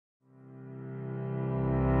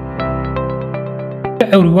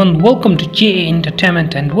everyone, welcome to JA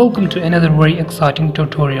Entertainment and welcome to another very exciting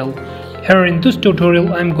tutorial. Here in this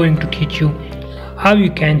tutorial I'm going to teach you how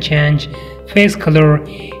you can change face color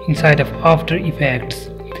inside of After Effects.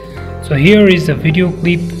 So here is a video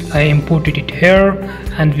clip. I imported it here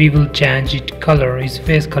and we will change it color, is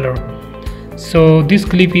face color. So this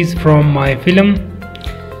clip is from my film.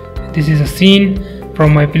 This is a scene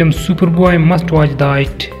from my film Superboy Must Watch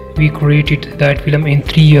That. We created that film in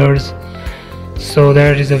 3 years. So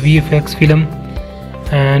there is a VFX film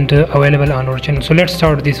and available on our channel. So let's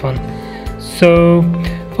start this one. So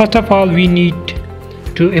first of all we need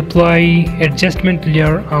to apply adjustment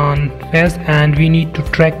layer on face and we need to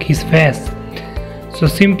track his face. So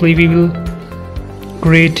simply we will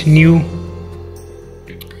create new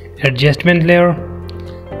adjustment layer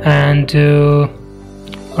and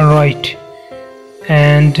alright,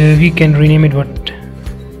 and we can rename it, what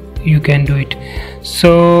you can do it.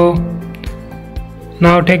 So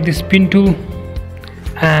now take the spin tool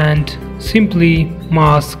and simply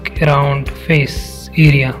mask around face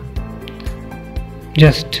area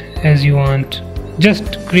just as you want.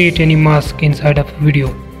 Just create any mask inside of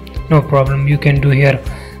video, no problem, you can do here.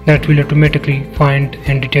 That will automatically find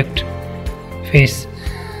and detect face.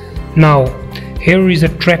 Now here is a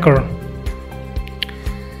tracker.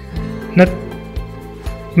 Now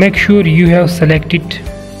make sure you have selected,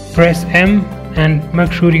 press M and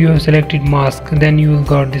make sure you have selected mask, then you will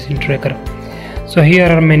got this in tracker. So here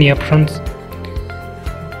are many options.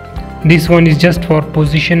 This one is just for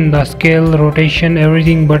position, the scale, rotation,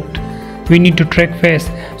 everything, but we need to track face.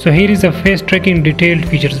 So here is a face tracking detailed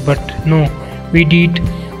features, but no, we did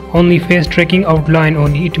only face tracking outline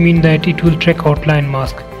only. It means that it will track outline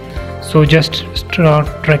mask. So just start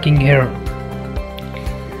tracking here.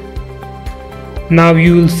 Now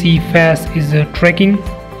you will see face is tracking.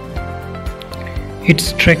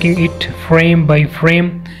 It's tracking it frame by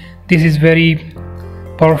frame. This is very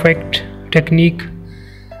perfect technique.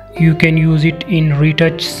 You can use it in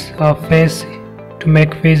retouches of face to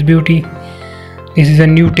make face beauty. This is a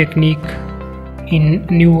new technique in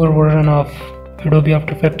newer version of Adobe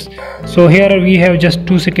After Effects. So here we have just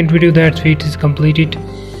 2-second video, that's why it is completed.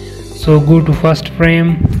 So go to first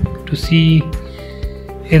frame to see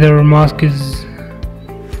either mask is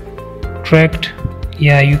tracked.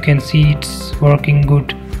 Yeah, you can see it's working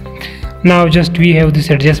good. Now just we have this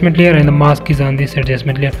adjustment layer and the mask is on this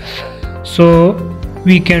adjustment layer, so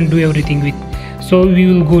we can do everything with. So we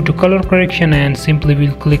will go to color correction and simply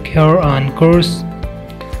we'll click here on curves.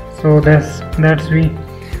 So that's we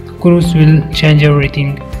curves will change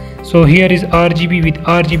everything. So here is RGB. With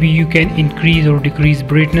RGB you can increase or decrease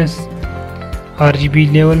brightness,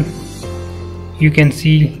 RGB level, you can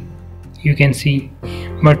see,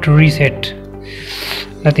 but reset,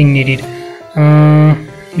 nothing needed.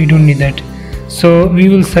 We don't need that. So we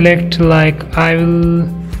will select, like I will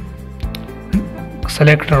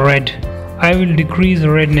select a red. I will decrease the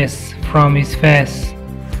redness from his face.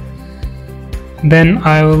 Then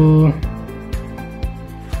I will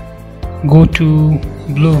go to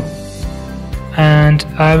blue and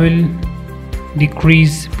I will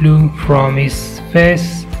decrease blue from his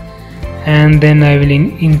face, and then I will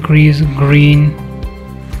increase green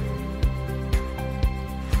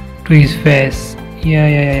to his face.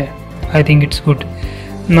 Yeah, I think it's good.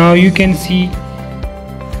 Now you can see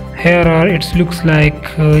here it looks like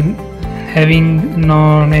having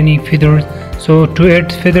not any feathers. So to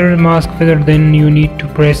add feather, mask feather, then you need to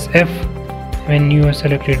press F when you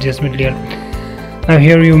select adjustment layer. Now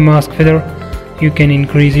here you mask feather, you can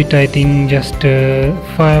increase it, I think just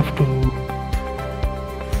 5 to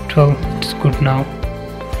 12. It's good now.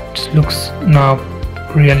 It looks now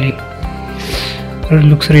really, it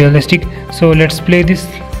looks realistic. So let's play this.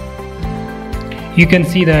 You can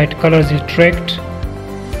see that colors is tracked.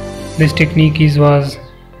 This technique was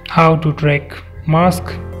how to track mask.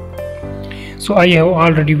 So I have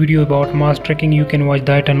already video about mask tracking, you can watch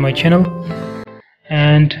that on my channel.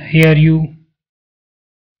 And here you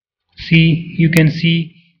can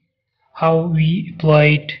see how we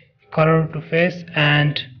applied color to face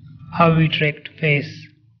and how we tracked face.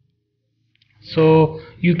 So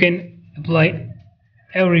you can apply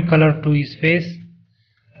every color to his face.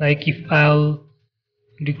 Like if I'll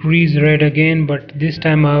decrease red again, but this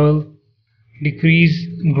time I will decrease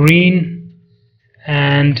green,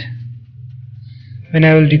 and when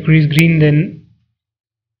I will decrease green, then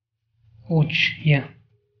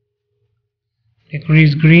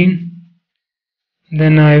decrease green,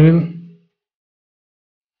 then I will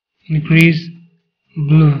decrease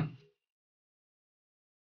blue.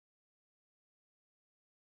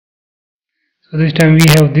 So this time we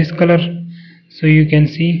have this color, so you can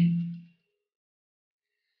see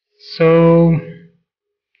So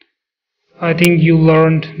I think you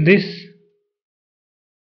learned this.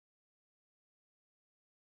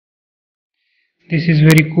 This is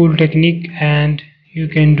very cool technique and you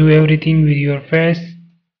can do everything with your face.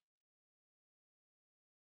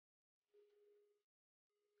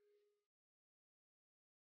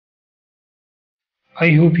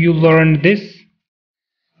 I hope you learned this.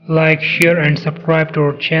 Like, share and subscribe to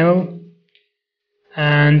our channel.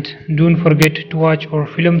 And don't forget to watch our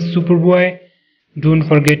film Superboy. Don't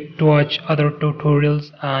forget to watch other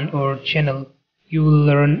tutorials on our channel. You will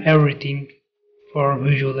learn everything for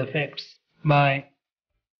visual effects. Bye.